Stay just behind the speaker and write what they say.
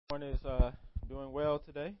Everyone is doing well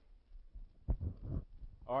today.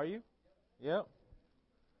 Are you? Yep.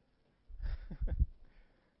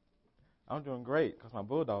 I'm doing great because my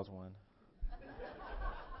Bulldogs won.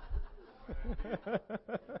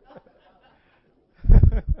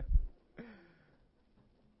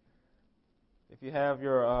 If you have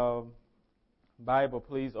your Bible,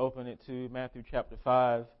 please open it to Matthew chapter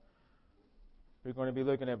 5. We're going to be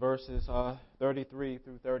looking at verses 33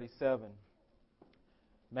 through 37.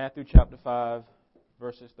 Matthew chapter 5,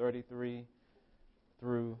 verses 33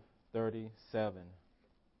 through 37.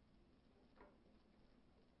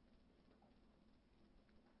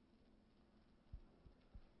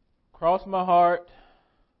 Cross my heart,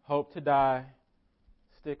 hope to die,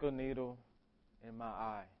 stick a needle in my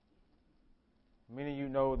eye. Many of you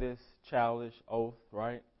know this childish oath,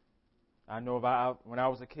 right? I know when I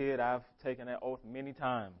was a kid, I've taken that oath many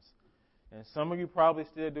times. And some of you probably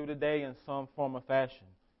still do today in some form or fashion.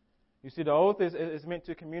 You see, the oath is meant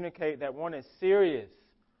to communicate that one is serious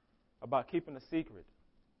about keeping a secret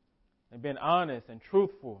and being honest and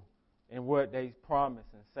truthful in what they promise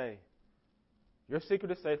and say. Your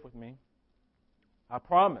secret is safe with me. I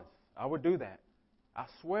promise I would do that. I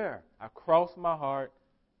swear. I cross my heart,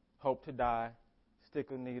 hope to die, stick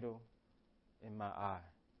a needle in my eye.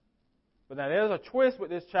 But now there's a twist with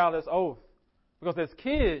this childish oath. Because as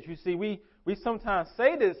kids, you see, we sometimes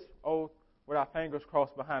say this oath with our fingers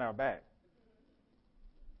crossed behind our back.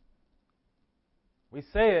 We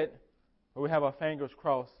say it, but we have our fingers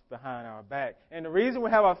crossed behind our back. And the reason we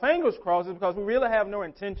have our fingers crossed is because we really have no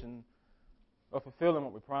intention of fulfilling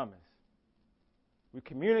what we promise. We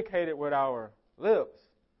communicate it with our lips,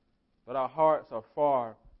 but our hearts are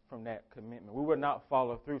far from that commitment. We would not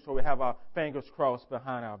follow through, so we have our fingers crossed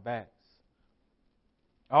behind our backs.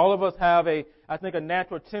 All of us have a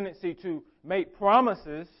natural tendency to make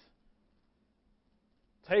promises,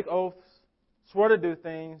 take oaths, swear to do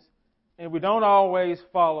things, and we don't always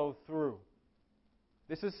follow through.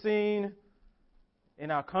 This is seen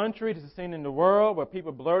in our country, this is seen in the world, where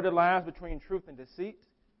people blur the lines between truth and deceit.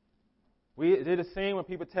 It is seen when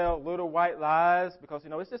people tell little white lies, because,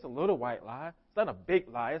 it's just a little white lie. It's not a big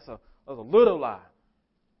lie, it's a little lie.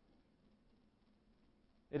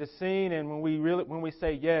 It is seen in when we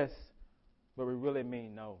say yes, but we really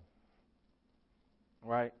mean no.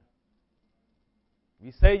 Right?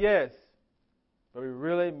 We say yes, but we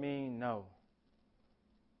really mean no.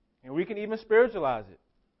 And we can even spiritualize it.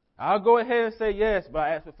 I'll go ahead and say yes, but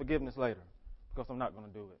I ask for forgiveness later because I'm not going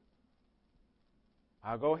to do it.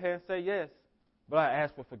 I'll go ahead and say yes, but I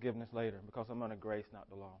ask for forgiveness later because I'm under grace, not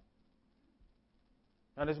the law.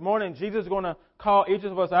 Now this morning, Jesus is going to call each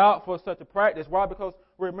of us out for such a practice. Why? Because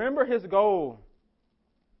remember His goal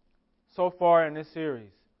so far in this series.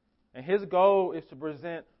 And His goal is to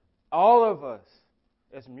present all of us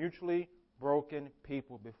as mutually broken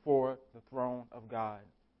people before the throne of God.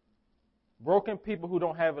 Broken people who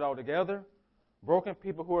don't have it all together. Broken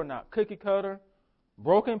people who are not cookie cutter.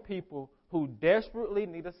 Broken people who desperately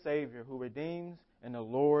need a Savior who redeems and a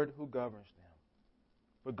Lord who governs them.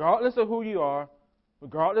 Regardless of who you are,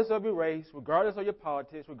 regardless of your race, regardless of your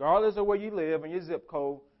politics, regardless of where you live and your zip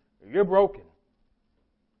code, you're broken.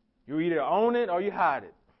 You either own it or you hide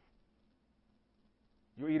it.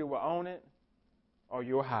 You either will own it or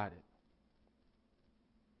you'll hide it.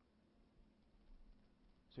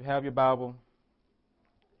 So you have your Bible.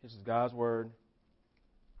 This is God's Word.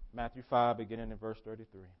 Matthew 5, beginning in verse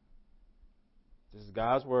 33. This is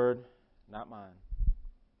God's Word, not mine.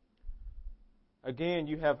 Again,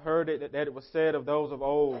 you have heard it, that it was said of those of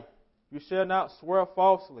old, you shall not swear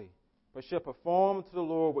falsely, but shall perform to the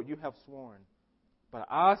Lord what you have sworn. But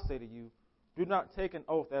I say to you, do not take an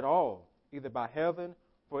oath at all, either by heaven,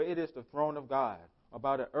 for it is the throne of God, or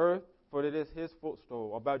by the earth, for it is His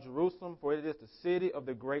footstool, or by Jerusalem, for it is the city of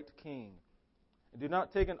the great King. And do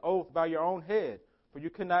not take an oath by your own head, for you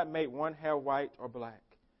cannot make one hair white or black.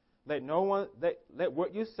 Let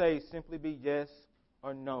what you say simply be yes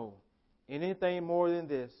or no. Anything more than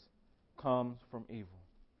this comes from evil.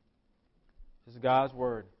 This is God's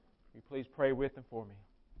Word. Will you please pray with and for me?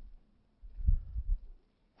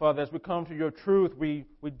 Father, as we come to your truth, we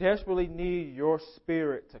desperately need your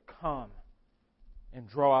Spirit to come and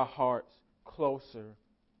draw our hearts closer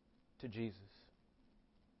to Jesus.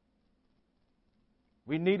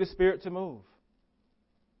 We need the Spirit to move.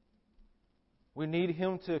 We need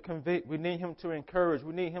Him to convict. We need Him to encourage.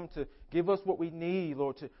 We need Him to give us what we need,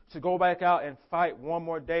 Lord, to go back out and fight one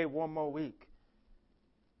more day, one more week.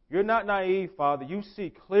 You're not naive, Father. You see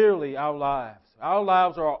clearly our lives. Our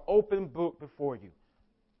lives are an open book before you.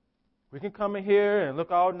 We can come in here and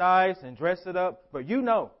look all nice and dress it up, but you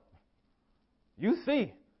know. You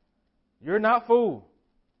see You're not fooled.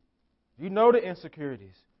 You know the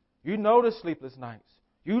insecurities. You know the sleepless nights.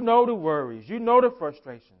 You know the worries. You know the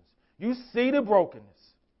frustrations. You see the brokenness.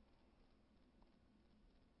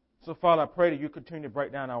 So, Father, I pray that you continue to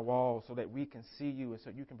break down our walls so that we can see you and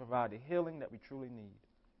so you can provide the healing that we truly need.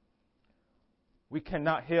 We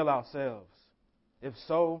cannot heal ourselves. If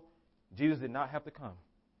so, Jesus did not have to come.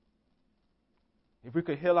 If we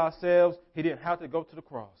could heal ourselves, He didn't have to go to the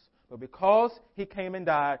cross. But because He came and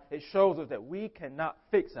died, it shows us that we cannot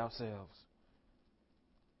fix ourselves.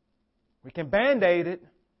 We can band-aid it,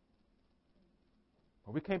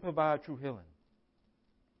 but we can't provide true healing.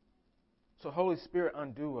 So Holy Spirit,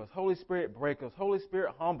 undo us. Holy Spirit, break us. Holy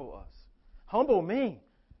Spirit, humble us. Humble me,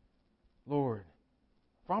 Lord.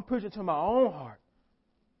 For I'm preaching to my own heart.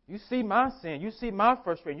 You see my sin. You see my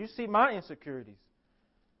frustration. You see my insecurities.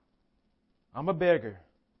 I'm a beggar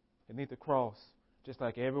beneath the cross, just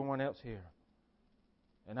like everyone else here.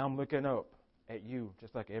 And I'm looking up at you,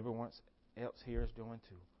 just like everyone else here is doing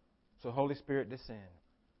too. So Holy Spirit, descend.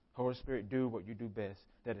 Holy Spirit, do what you do best.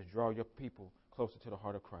 That is draw your people closer to the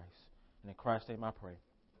heart of Christ. And in Christ's name I pray.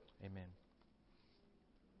 Amen.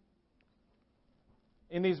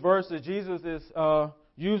 In these verses, Jesus is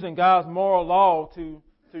using God's moral law to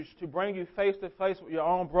bring you face to face with your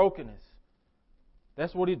own brokenness.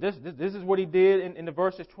 That's what this is what He did in the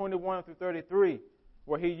verses 21 through 33,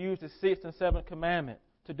 where He used the 6th and 7th commandment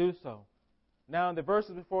to do so. Now, in the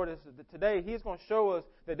verses before this today, He's going to show us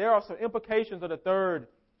that there are some implications of the 3rd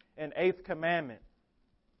and 8th commandment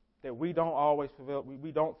that we don't always fulfill,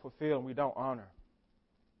 we don't fulfill and we don't honor.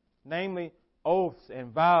 Namely, oaths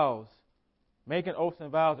and vows, making oaths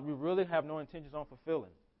and vows that we really have no intentions on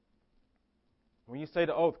fulfilling. When you say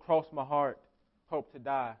the oath, cross my heart, hope to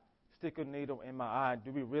die, stick a needle in my eye,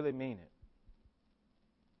 do we really mean it?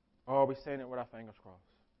 Or are we saying it with our fingers crossed?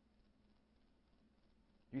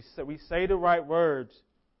 We say the right words,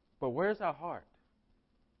 but where's our heart?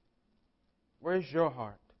 Where's your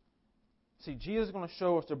heart? See, Jesus is going to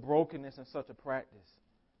show us the brokenness in such a practice.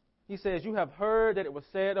 He says, you have heard that it was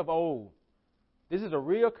said of old. This is a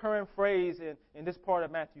reoccurring phrase in this part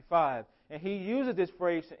of Matthew 5. And He uses this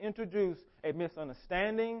phrase to introduce a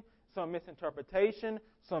misunderstanding, some misinterpretation,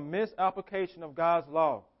 some misapplication of God's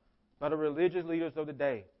law by the religious leaders of the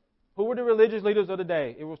day. Who were the religious leaders of the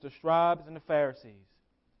day? It was the scribes and the Pharisees.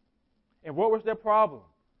 And what was their problem?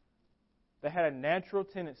 They had a natural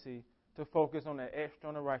tendency to focus on their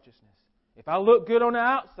external righteousness. If I look good on the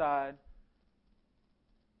outside,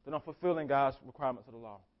 then I'm fulfilling God's requirements of the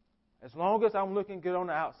law. As long as I'm looking good on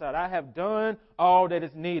the outside, I have done all that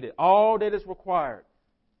is needed, all that is required.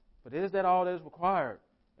 But is that all that is required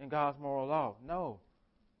in God's moral law? No.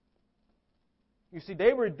 You see,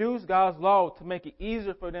 they reduced God's law to make it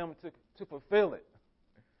easier for them to fulfill it.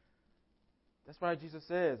 That's why Jesus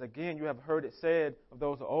says, again, you have heard it said of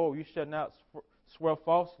those of old, you shall not swear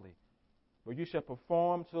falsely, but you shall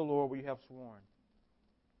perform to the Lord what you have sworn.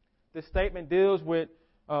 This statement deals with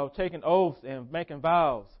taking oaths and making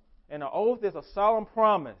vows. And an oath is a solemn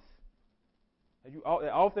promise,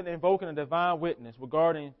 often invoking a divine witness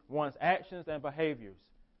regarding one's actions and behaviors.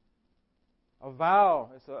 A vow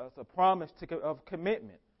is a promise of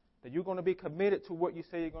commitment, that you're going to be committed to what you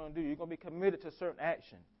say you're going to do. You're going to be committed to a certain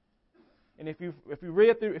action. And if you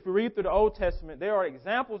read through the Old Testament, there are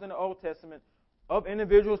examples in the Old Testament of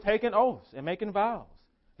individuals taking oaths and making vows.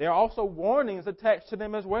 There are also warnings attached to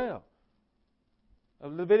them as well.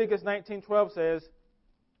 Leviticus 19:12 says,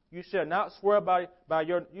 "You shall not swear by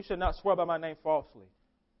my name falsely,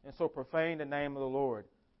 and so profane the name of the Lord.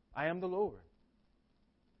 I am the Lord."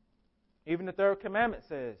 Even the 3rd commandment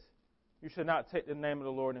says, "You shall not take the name of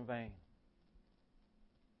the Lord in vain."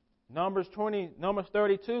 Numbers 30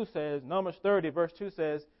 verse 2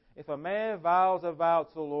 says, "If a man vows a vow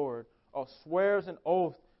to the Lord, or swears an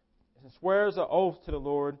oath to the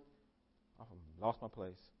Lord," I lost my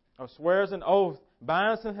place. Or swears an oath,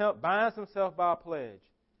 binds himself by a pledge,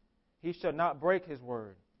 he shall not break his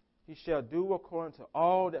word. He shall do according to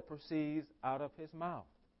all that proceeds out of his mouth.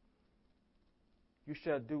 You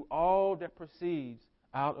shall do all that proceeds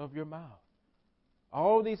out of your mouth.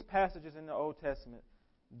 All these passages in the Old Testament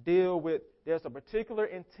deal with, there's a particular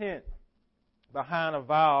intent behind a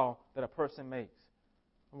vow that a person makes.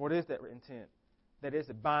 And what is that intent? That is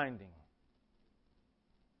binding.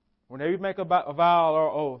 Whenever you make a vow or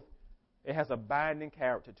oath, it has a binding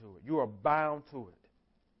character to it. You are bound to it.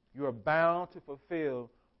 You are bound to fulfill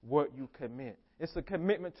what you commit. It's a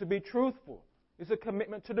commitment to be truthful. It's a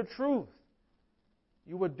commitment to the truth.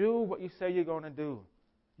 You will do what you say you're going to do.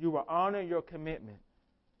 You will honor your commitment.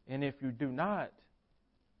 And if you do not,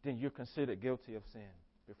 then you're considered guilty of sin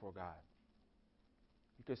before God.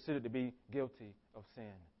 you're considered to be guilty of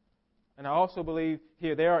sin. And I also believe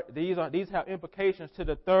here these have implications to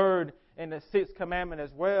the third and the sixth commandment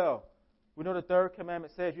as well. We know the third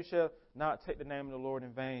commandment says you shall not take the name of the Lord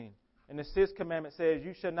in vain. And the sixth commandment says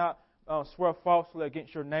you shall not swear falsely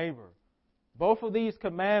against your neighbor. Both of these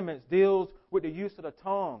commandments deals with the use of the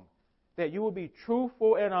tongue, that you will be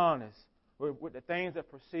truthful and honest with the things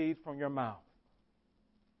that proceed from your mouth.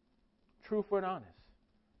 Truthful and honest.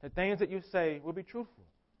 The things that you say will be truthful.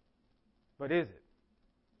 But is it?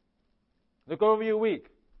 Look over your week.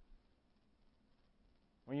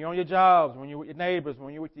 When you're on your jobs, when you're with your neighbors,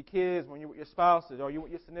 when you're with your kids, when you're with your spouses, or you're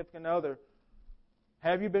with your significant other,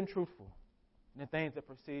 have you been truthful in the things that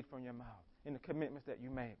proceed from your mouth, in the commitments that you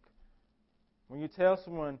make? When you tell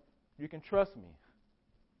someone, you can trust me,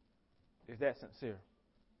 is that sincere?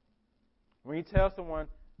 When you tell someone,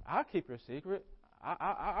 I'll keep your secret,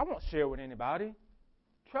 I won't share with anybody,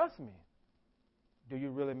 trust me, do you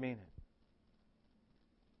really mean it?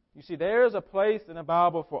 You see, there is a place in the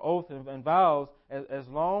Bible for oaths and vows as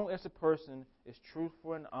long as a person is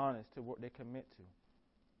truthful and honest to what they commit to.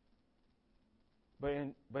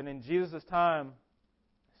 But in Jesus' time,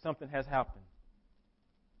 something has happened.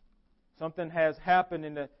 Something has happened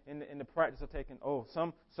in the practice of taking oaths.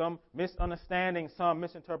 Some misunderstanding, some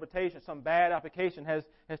misinterpretation, some bad application has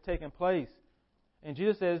taken place. And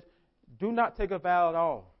Jesus says, do not take a vow at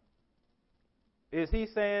all. Is he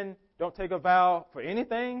saying don't take a vow for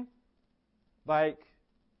anything? Like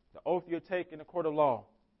the oath you take in the court of law.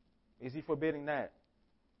 Is he forbidding that?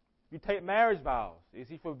 You take marriage vows. Is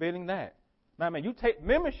he forbidding that? Now, man, you take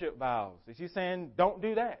membership vows. Is he saying don't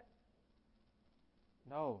do that?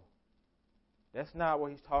 No. That's not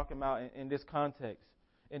what he's talking about in this context.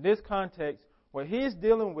 In this context, what he's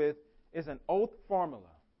dealing with is an oath formula.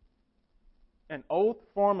 An oath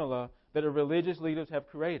formula that the religious leaders have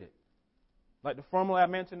created. Like the formula I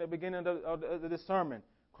mentioned at the beginning of this sermon.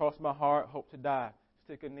 Cross my heart, hope to die,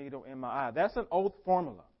 stick a needle in my eye. That's an oath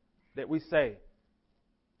formula that we say.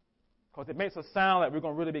 Because it makes us sound like we're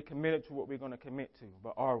going to really be committed to what we're going to commit to.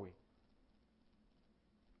 But are we?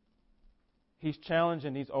 He's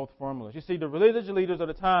challenging these oath formulas. You see, the religious leaders of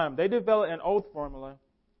the time, they developed an oath formula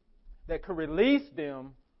that could release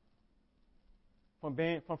them from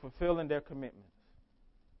fulfilling their commitments.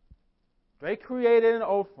 They created an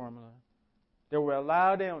oath formula that will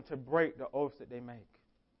allow them to break the oaths that they make.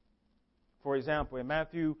 For example, in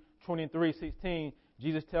Matthew 23:16,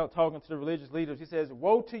 Jesus talking to the religious leaders, he says,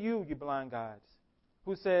 "Woe to you, you blind guides,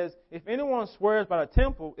 who says, if anyone swears by the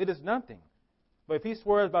temple, it is nothing. But if he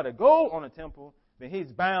swears by the gold on the temple, then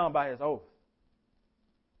he's bound by his oath."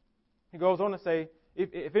 He goes on to say,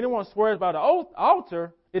 if anyone swears by the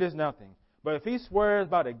altar, it is nothing. But if he swears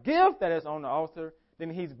by the gift that is on the altar, then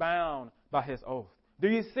he's bound by his oath. Do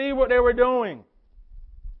you see what they were doing?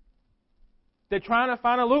 They're trying to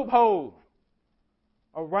find a loophole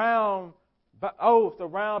around oaths,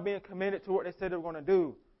 around being committed to what they said they were going to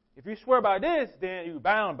do. If you swear by this, then you're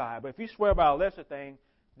bound by it. But if you swear by a lesser thing,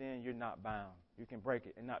 then you're not bound. You can break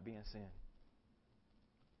it and not be in sin.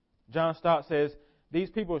 John Stott says, these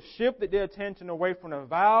people shifted their attention away from the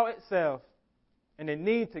vow itself and the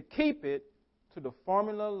need to keep it to the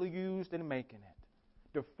formula used in making it.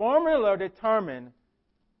 The formula determined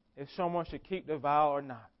if someone should keep the vow or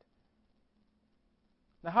not.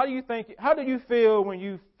 Now, how do you feel when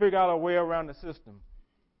you figure out a way around the system?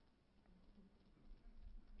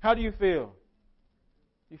 How do you feel?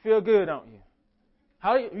 You feel good, don't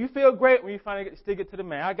you? You feel great when you finally get to stick it to the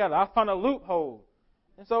man. I found a loophole.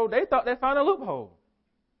 And so they thought they found a loophole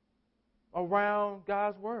around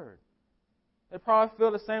God's Word. They probably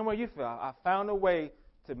feel the same way you feel. I found a way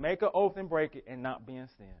to make an oath and break it and not be in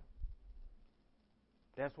sin.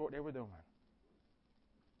 That's what they were doing.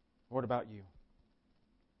 What about you?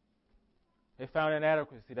 They found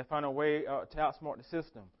inadequacy. They found a way to outsmart the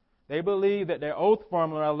system. They believed that their oath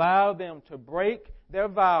formula allowed them to break their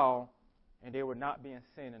vow and they would not be in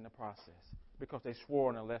sin in the process because they swore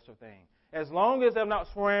on a lesser thing. As long as they're not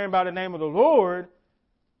swearing by the name of the Lord,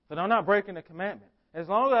 then I'm not breaking the commandment. As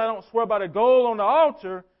long as I don't swear by the gold on the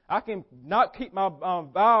altar, I can not keep my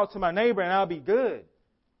vow to my neighbor and I'll be good.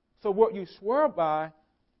 So what you swear by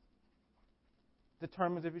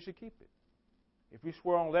determines if you should keep it. If you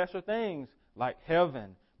swear on lesser things like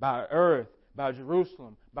heaven, by earth, by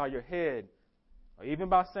Jerusalem, by your head, or even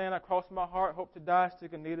by saying, I cross my heart, hope to die,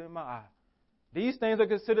 stick a needle in my eye. These things are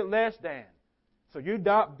considered less than. So you're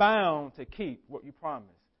not bound to keep what you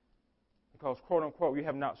promised. Because, quote unquote, you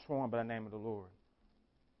have not sworn by the name of the Lord.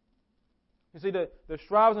 You see, the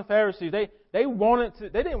scribes and Pharisees, they didn't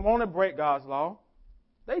want to break God's law.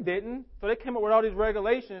 They didn't. So they came up with all these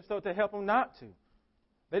regulations so to help them not to.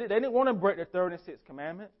 They didn't want to break the third and sixth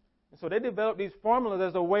commandment. And so they developed these formulas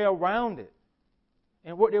as a way around it.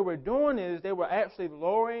 And what they were doing is they were actually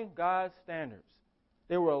lowering God's standards.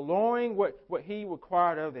 They were lowering what He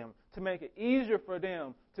required of them to make it easier for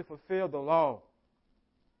them to fulfill the law.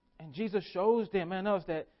 And Jesus shows them and us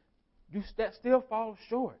that that still falls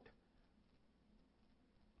short.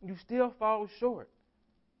 You still fall short.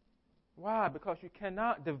 Why? Because you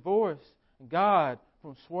cannot divorce God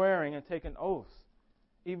from swearing and taking oaths,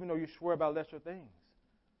 even though you swear by lesser things.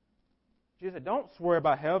 Jesus said, don't swear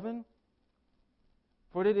by heaven,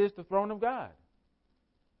 for it is the throne of God.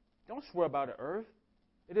 Don't swear by the earth.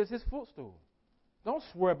 It is His footstool. Don't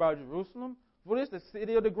swear by Jerusalem, for it is the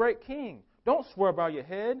city of the great King. Don't swear by your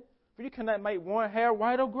head, for you cannot make one hair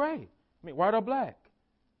white or gray. White or black.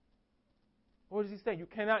 What does He say? You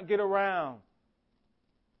cannot get around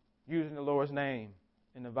using the Lord's name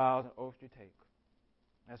in the vows and oaths you take.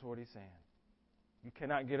 That's what He's saying. You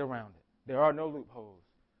cannot get around it. There are no loopholes.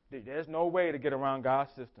 There's no way to get around God's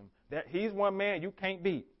system. He's one man you can't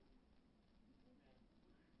beat.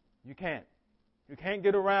 You can't. You can't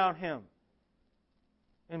get around Him.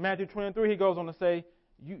 In Matthew 23, He goes on to say,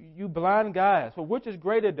 you blind guys. So which is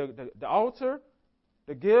greater, the altar,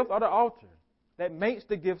 the gift, or the altar that makes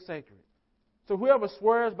the gift sacred? So whoever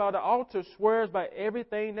swears by the altar swears by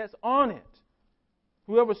everything that's on it.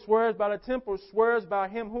 Whoever swears by the temple swears by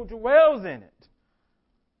Him who dwells in it.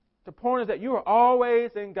 The point is that you are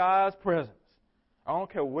always in God's presence. I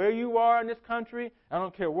don't care where you are in this country. I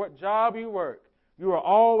don't care what job you work. You are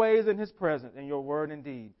always in His presence in your word and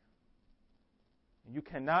deed. And you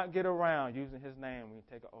cannot get around using His name when you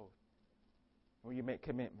take an oath, when you make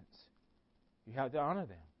commitments. You have to honor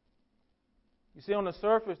them. You see, on the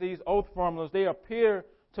surface, these oath formulas, they appear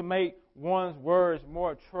to make one's words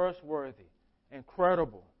more trustworthy and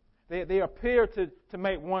credible. They appear to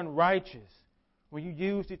make one righteous when you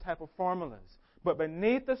use these type of formulas. But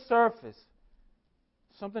beneath the surface,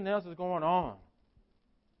 something else is going on.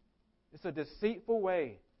 It's a deceitful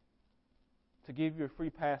way to give you a free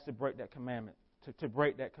pass to break that commandment, to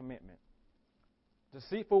break that commitment.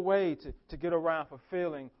 Deceitful way to get around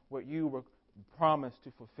fulfilling what you were promised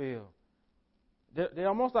to fulfill. They're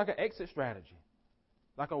almost like an exit strategy,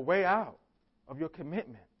 like a way out of your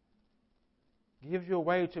commitment. Gives you a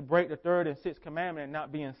way to break the third and sixth commandment and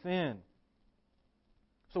not be in sin.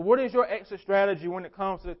 So what is your exit strategy when it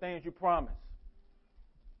comes to the things you promise?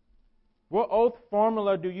 What oath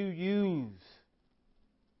formula do you use?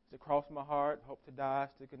 To cross my heart, hope to die,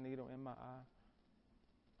 stick a needle in my eye?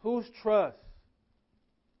 Whose trust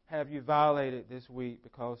have you violated this week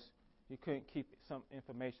because you couldn't keep some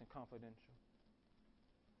information confidential?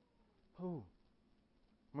 Who?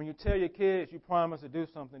 When you tell your kids you promise to do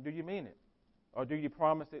something, do you mean it? Or do you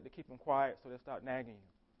promise it to keep them quiet so they'll stop nagging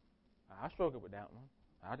you? I struggle with that one.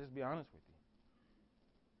 I'll just be honest with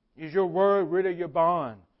you. Is your word really your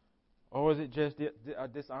bond? Or is it just a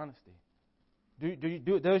dishonesty?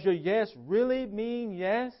 Does your yes really mean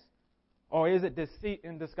yes? Or is it deceit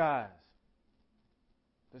in disguise?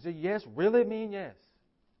 Does your yes really mean yes?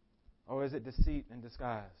 Or is it deceit in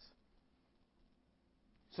disguise?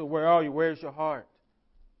 So where are you? Where's your heart?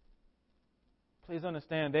 Please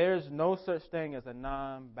understand, there is no such thing as a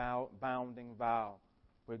non-bounding vow,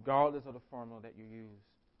 regardless of the formula that you use.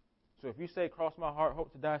 So if you say, cross my heart,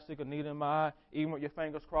 hope to die, stick a needle in my eye, even with your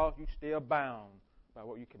fingers crossed, you're still bound by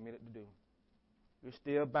what you committed to do. You're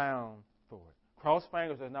still bound for it. Cross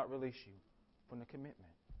fingers does not release you from the commitment.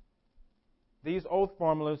 These oath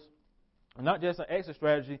formulas are not just an exit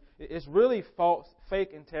strategy. It's really false,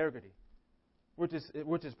 fake integrity, which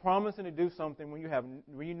is promising to do something when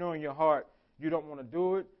you know in your heart you don't want to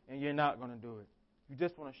do it and you're not going to do it. You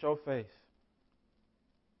just want to show face.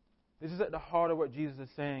 This is at the heart of what Jesus is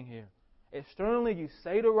saying here. Externally, you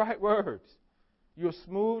say the right words. You're a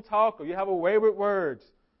smooth talker. You have a way with words.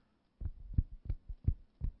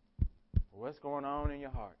 What's going on in your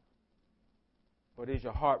heart? But is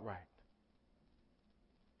your heart right?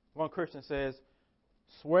 One Christian says,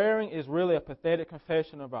 swearing is really a pathetic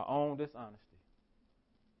confession of our own dishonesty.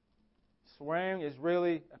 Swearing is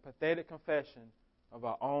really a pathetic confession of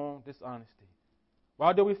our own dishonesty.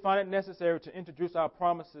 Why do we find it necessary to introduce our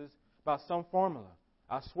promises by some formula?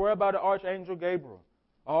 I swear by the Archangel Gabriel,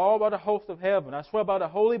 all by the host of heaven. I swear by the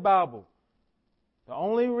Holy Bible. The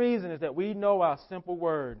only reason is that we know our simple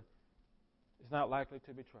word is not likely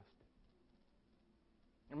to be trusted.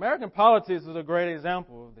 American politics is a great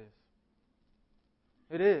example of this.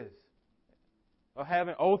 It is. Of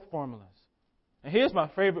having oath formulas. And here's my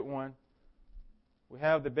favorite one. We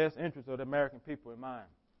have the best interests of the American people in mind.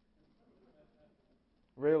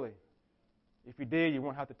 Really. If you did, you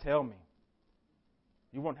won't have to tell me.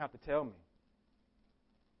 You won't have to tell me.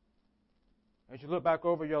 As you look back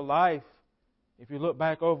over your life, if you look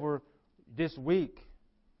back over this week,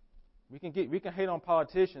 we can hate on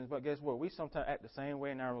politicians, but guess what? We sometimes act the same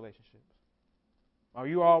way in our relationships. Are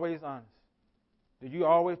you always honest? Do you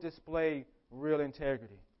always display real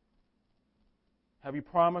integrity? Have you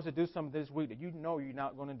promised to do something this week that you know you're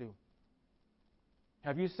not going to do?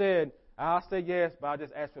 Have you said, I'll say yes, but I'll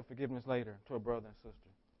just ask for forgiveness later to a brother and sister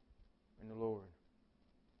in the Lord?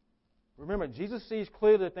 Remember, Jesus sees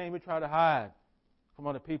clearly the things we try to hide from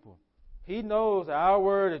other people. He knows that our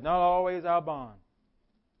word is not always our bond.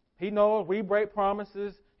 He knows we break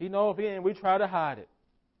promises. He knows we try to hide it.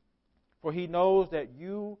 For He knows that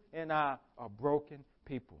you and I are broken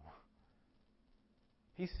people.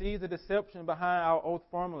 He sees the deception behind our oath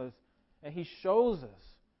formulas, and He shows us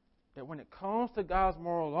that when it comes to God's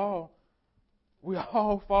moral law, we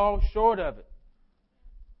all fall short of it.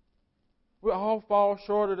 We all fall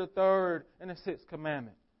short of the third and the sixth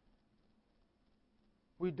commandment.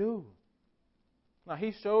 We do. Now,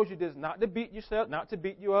 He shows you this not to beat yourself, not to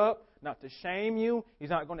beat you up, not to shame you.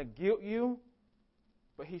 He's not going to guilt you.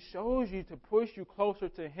 But He shows you to push you closer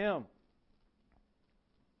to Him.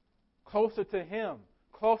 Closer to Him.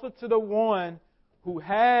 Closer to the one who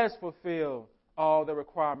has fulfilled all the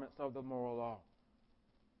requirements of the moral law.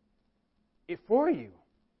 It's for you.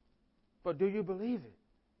 But do you believe it?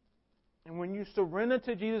 And when you surrender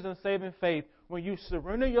to Jesus in saving faith, when you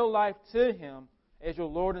surrender your life to Him as your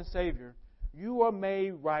Lord and Savior, you are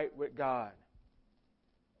made right with God.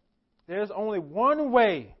 There's only one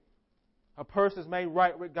way a person is made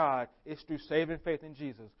right with God. It's through saving faith in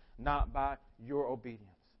Jesus, not by your obedience.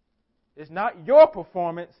 It's not your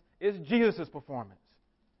performance, it's Jesus' performance.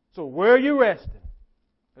 So where are you resting?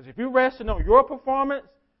 Because if you're resting on your performance,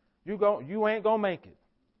 you ain't going to make it.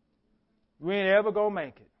 You ain't ever going to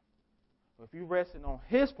make it. But if you're resting on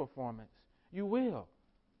His performance, you will.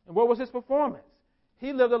 And what was His performance?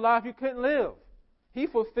 He lived a life you couldn't live. He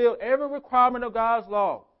fulfilled every requirement of God's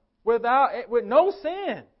law with no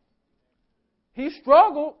sin. He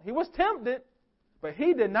struggled. He was tempted, but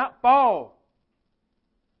He did not fall.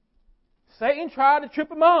 Satan tried to trip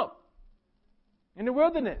Him up in the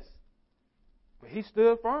wilderness, but He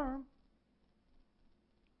stood firm.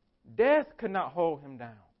 Death could not hold Him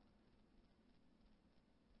down.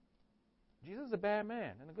 Jesus is a bad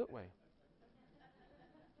man in a good way.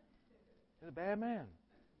 He's a bad man.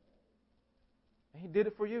 And He did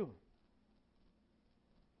it for you.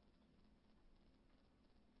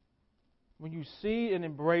 When you see and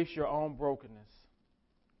embrace your own brokenness,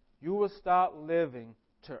 you will stop living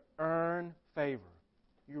to earn favor.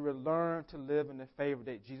 You will learn to live in the favor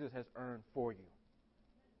that Jesus has earned for you.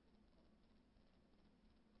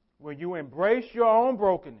 When you embrace your own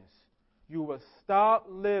brokenness, you will stop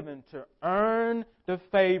living to earn the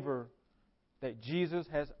favor that Jesus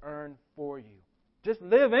has earned for you. Just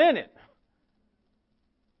live in it.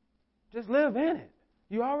 Just live in it.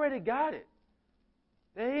 You already got it.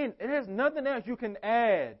 There's nothing else you can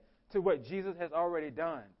add to what Jesus has already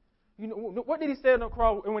done. You know, what did He say on the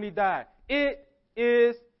cross when He died? It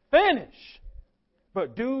is finished.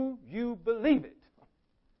 But do you believe it?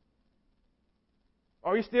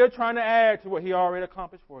 Or are you still trying to add to what He already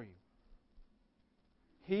accomplished for you?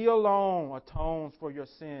 He alone atones for your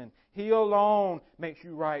sin. He alone makes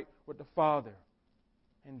you right with the Father.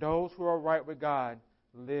 And those who are right with God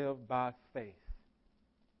live by faith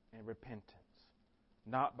and repentance,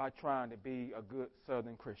 not by trying to be a good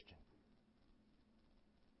Southern Christian.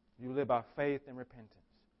 You live by faith and repentance.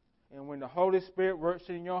 And when the Holy Spirit works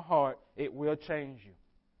in your heart, it will change you.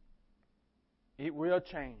 It will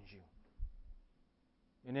change you.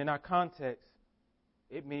 And in our context,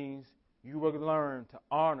 it means you will learn to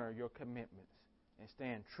honor your commitments and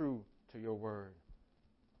stand true to your word.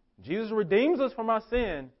 Jesus redeems us from our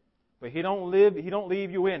sin, but He don't leave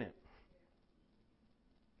you in it.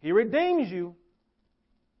 He redeems you,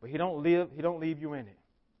 but He don't leave you in it.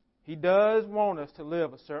 He does want us to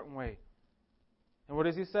live a certain way. And what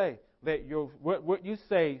does He say? Let what you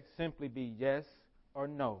say simply be yes or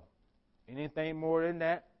no. Anything more than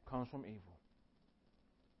that comes from evil.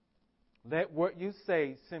 Let what you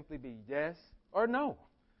say simply be yes or no.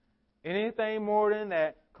 Anything more than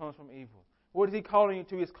that comes from evil. What is He calling you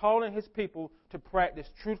to? He's calling His people to practice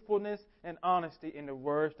truthfulness and honesty in the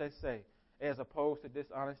words they say, as opposed to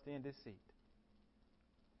dishonesty and deceit.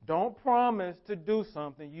 Don't promise to do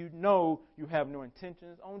something you know you have no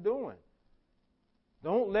intentions on doing.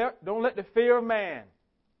 Don't let the fear of man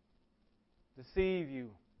deceive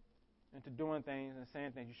you into doing things and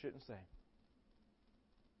saying things you shouldn't say.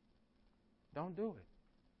 Don't do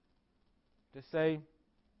it. Just say,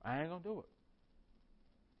 I ain't going to do it.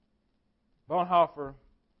 Bonhoeffer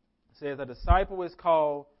says a disciple is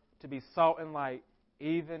called to be salt and light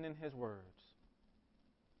even in his words.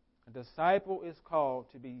 A disciple is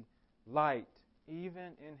called to be light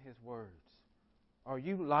even in his words. Are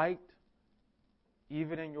you light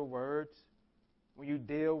even in your words when you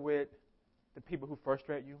deal with the people who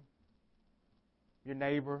frustrate you? Your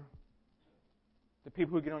neighbor? The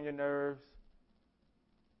people who get on your nerves?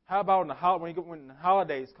 How about when the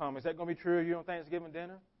holidays come? Is that going to be true of you on Thanksgiving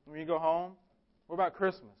dinner? When you go home? What about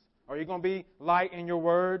Christmas? Are you going to be light in your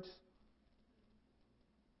words?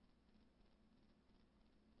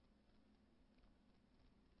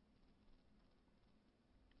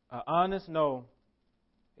 An honest no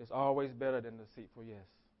is always better than a deceitful yes.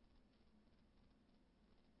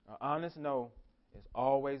 An honest no is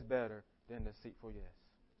always better than a deceitful yes.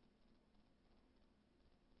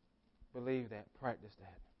 Believe that. Practice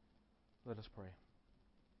that. Let us pray.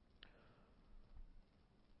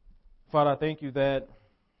 Father, I thank you that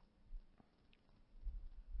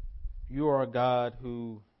you are a God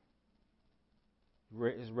who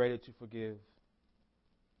is ready to forgive.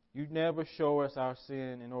 You never show us our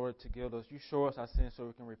sin in order to guilt us. You show us our sin so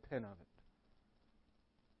we can repent of it.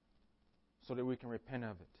 So that we can repent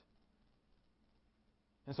of it.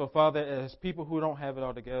 And so, Father, as people who don't have it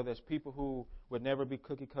all together, as people who would never be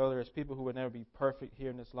cookie cutter, as people who would never be perfect here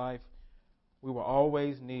in this life, we will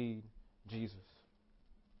always need Jesus.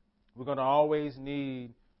 We're going to always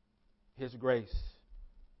need His grace,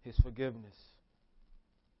 His forgiveness,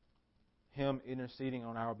 Him interceding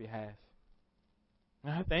on our behalf.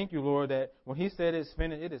 And I thank you, Lord, that when He said it's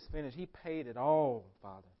finished, it is finished. He paid it all,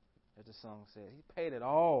 Father, as the song said. He paid it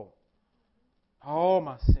all. All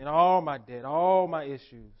my sin, all my debt, all my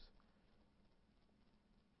issues.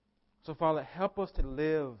 So, Father, help us to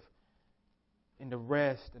live in the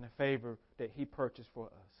rest and the favor that He purchased for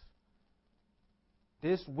us.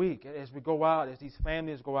 This week, as we go out, as these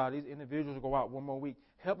families go out, these individuals go out one more week,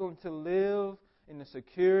 help them to live in the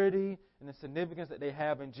security and the significance that they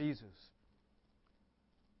have in Jesus.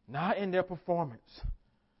 Not in their performance.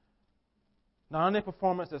 Not in their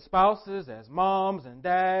performance as spouses, as moms and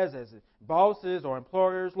dads, as bosses or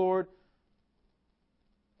employers, Lord.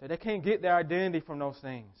 That they can't get their identity from those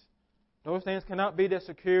things. Those things cannot be their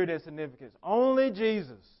security and significance. Only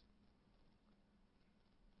Jesus.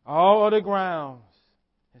 All other grounds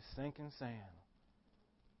is sinking sand.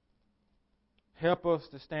 Help us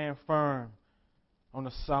to stand firm on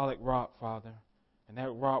the solid rock, Father. And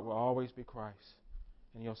that rock will always be Christ.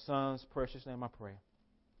 In your Son's precious name I pray.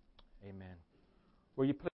 Amen. Will you please